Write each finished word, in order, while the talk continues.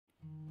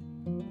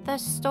The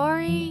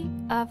story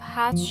of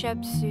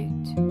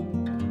Hatshepsut.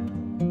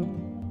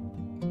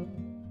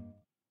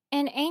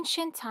 In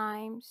ancient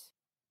times,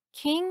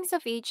 kings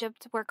of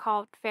Egypt were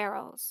called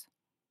pharaohs.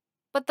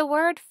 But the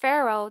word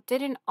pharaoh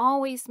didn't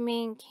always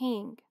mean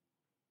king.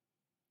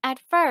 At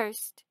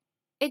first,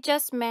 it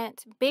just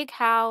meant big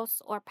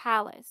house or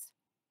palace,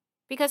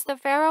 because the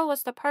pharaoh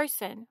was the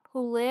person who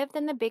lived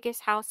in the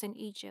biggest house in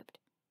Egypt,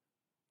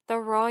 the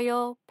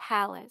royal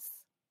palace.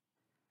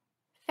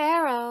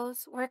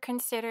 Pharaohs were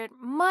considered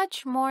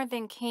much more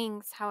than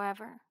kings,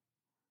 however.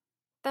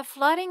 The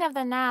flooding of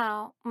the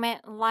Nile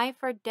meant life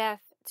or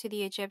death to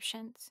the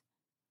Egyptians,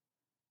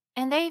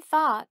 and they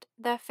thought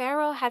the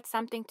pharaoh had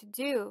something to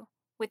do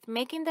with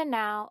making the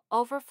Nile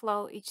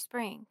overflow each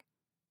spring.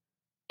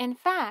 In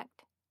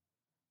fact,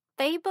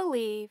 they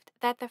believed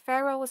that the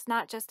pharaoh was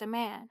not just a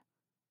man.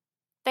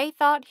 They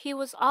thought he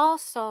was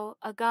also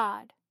a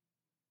god.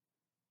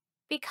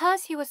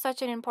 Because he was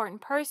such an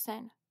important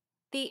person,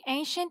 the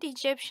ancient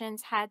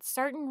Egyptians had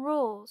certain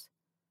rules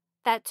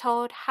that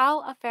told how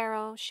a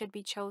pharaoh should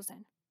be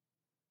chosen.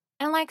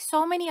 And like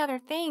so many other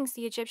things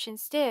the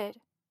Egyptians did,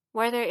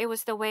 whether it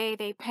was the way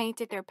they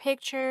painted their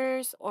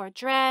pictures or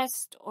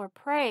dressed or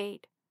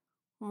prayed,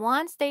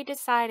 once they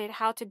decided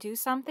how to do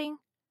something,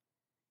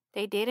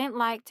 they didn't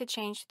like to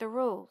change the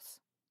rules.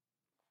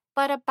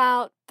 But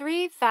about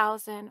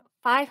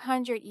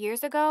 3,500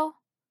 years ago,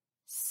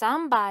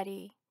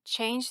 somebody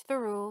changed the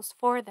rules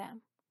for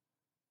them.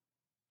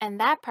 And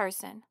that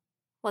person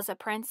was a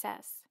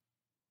princess,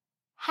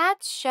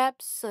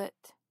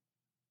 Hatshepsut.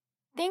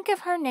 Think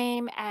of her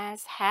name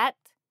as Hatshepsut.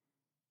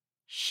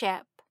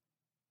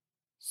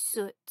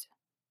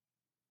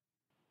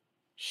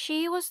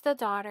 She was the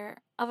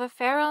daughter of a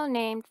pharaoh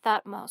named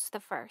Thutmose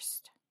I.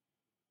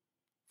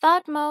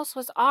 Thutmose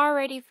was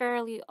already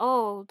fairly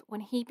old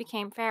when he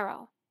became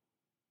pharaoh,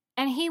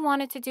 and he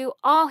wanted to do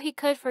all he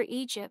could for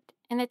Egypt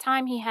in the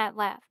time he had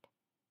left,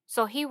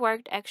 so he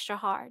worked extra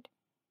hard.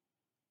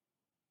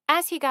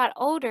 As he got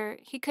older,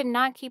 he could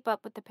not keep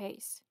up with the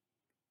pace.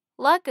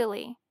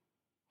 Luckily,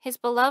 his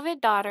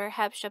beloved daughter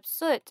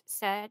Hatshepsut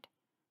said,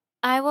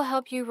 "I will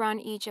help you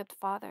run Egypt,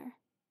 father."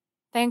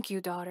 "Thank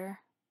you,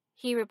 daughter,"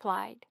 he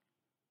replied,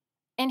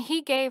 and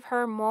he gave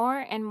her more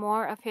and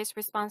more of his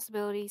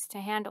responsibilities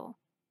to handle.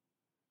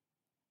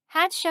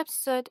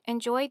 Hatshepsut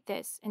enjoyed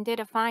this and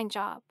did a fine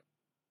job.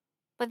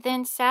 But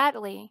then,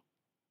 sadly,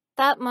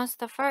 Thutmose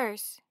I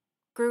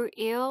grew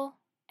ill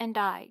and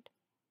died.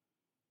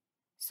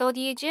 So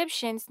the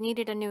Egyptians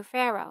needed a new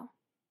pharaoh.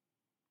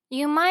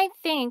 You might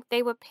think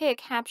they would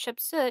pick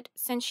Hatshepsut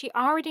since she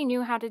already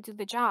knew how to do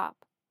the job.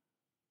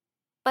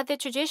 But the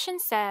tradition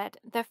said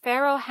the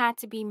pharaoh had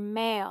to be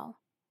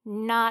male,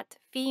 not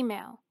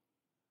female.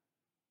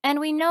 And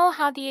we know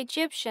how the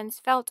Egyptians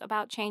felt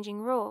about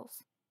changing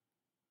rules.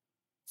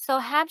 So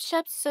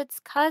Hatshepsut's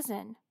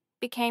cousin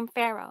became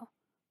pharaoh,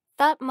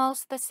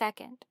 Thutmose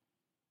II.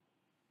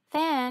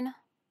 Then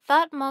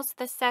Thutmose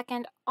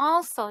II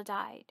also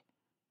died,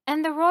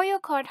 and the royal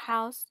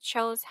courthouse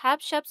chose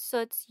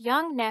Hatshepsut's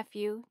young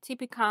nephew to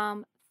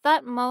become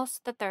Thutmose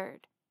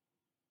III.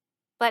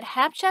 But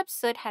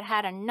Hatshepsut had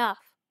had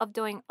enough of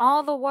doing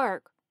all the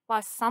work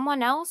while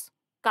someone else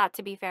got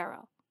to be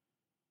pharaoh.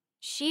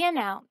 She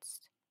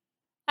announced,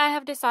 "I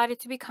have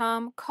decided to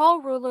become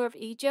co-ruler of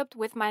Egypt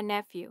with my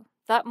nephew,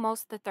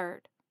 Thutmose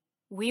III.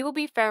 We will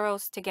be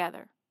pharaohs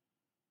together."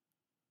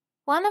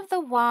 One of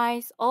the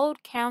wise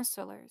old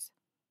counselors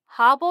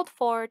hobbled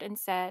forward and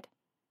said,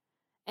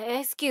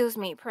 "Excuse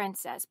me,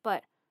 princess,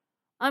 but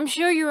I'm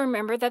sure you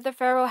remember that the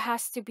pharaoh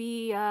has to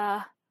be,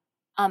 a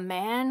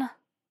man."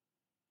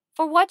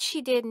 For what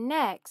she did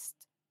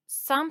next,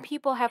 some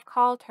people have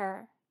called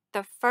her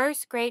the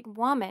first great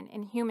woman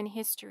in human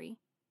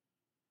history.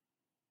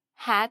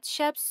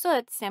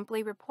 Hatshepsut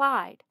simply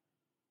replied,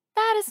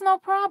 "That is no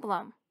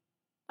problem.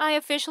 I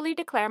officially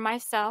declare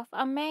myself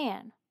a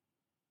man."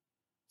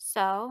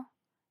 So,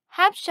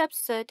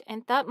 Hatshepsut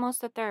and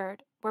Thutmose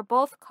III were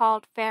both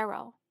called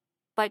pharaoh,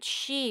 but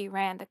she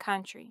ran the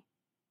country.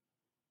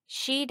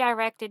 She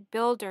directed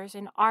builders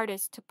and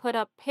artists to put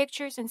up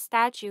pictures and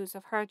statues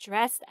of her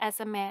dressed as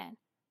a man,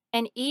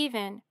 and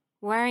even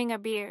wearing a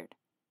beard.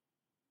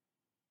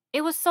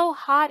 It was so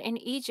hot in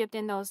Egypt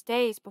in those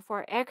days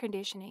before air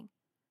conditioning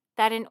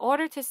that in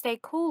order to stay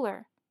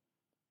cooler,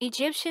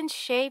 Egyptians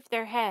shaved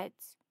their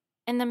heads,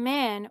 and the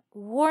men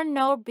wore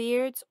no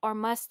beards or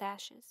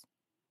mustaches.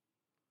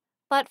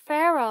 But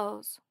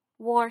pharaohs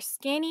wore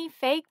skinny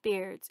fake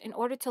beards in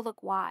order to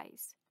look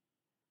wise.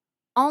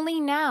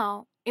 Only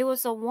now it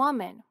was a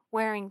woman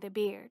wearing the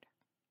beard.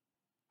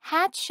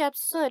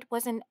 Hatshepsut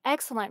was an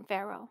excellent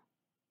pharaoh.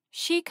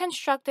 She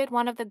constructed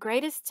one of the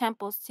greatest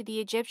temples to the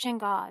Egyptian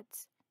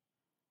gods,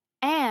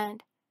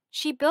 and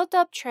she built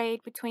up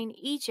trade between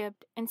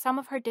Egypt and some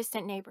of her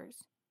distant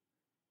neighbors.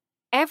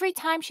 Every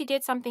time she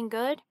did something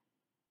good,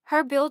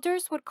 her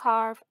builders would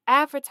carve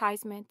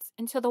advertisements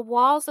into the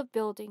walls of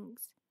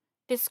buildings,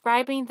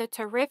 describing the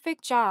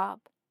terrific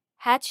job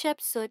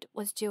Hatshepsut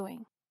was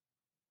doing.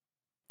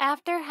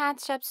 After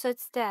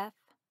Hatshepsut's death,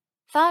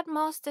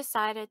 Thutmose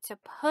decided to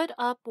put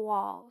up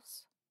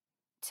walls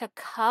to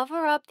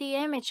cover up the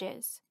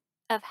images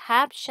of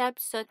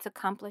Hatshepsut's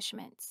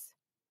accomplishments.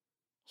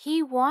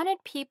 He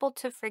wanted people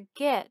to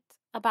forget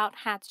about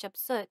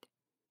Hatshepsut.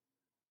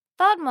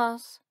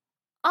 Thutmose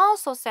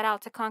also set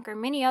out to conquer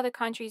many other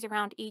countries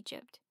around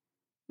Egypt,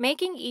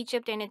 making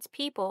Egypt and its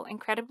people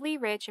incredibly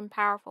rich and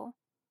powerful.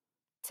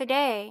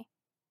 Today,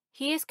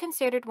 he is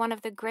considered one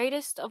of the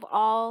greatest of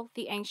all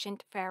the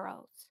ancient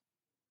pharaohs.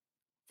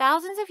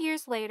 Thousands of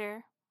years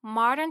later,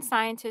 modern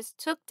scientists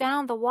took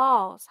down the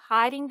walls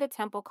hiding the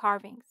temple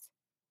carvings.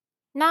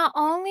 Not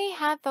only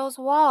had those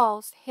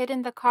walls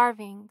hidden the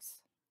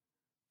carvings,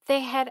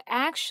 they had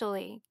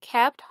actually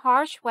kept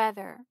harsh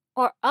weather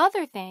or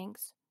other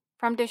things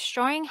from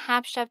destroying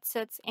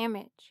Hatshepsut's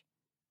image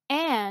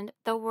and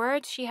the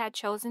words she had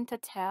chosen to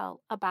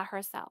tell about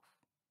herself.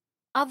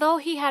 Although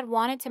he had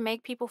wanted to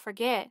make people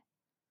forget,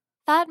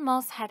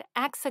 Thutmose had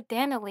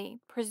accidentally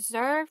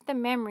preserved the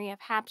memory of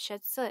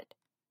Hatshepsut,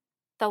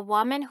 the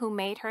woman who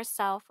made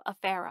herself a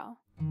pharaoh.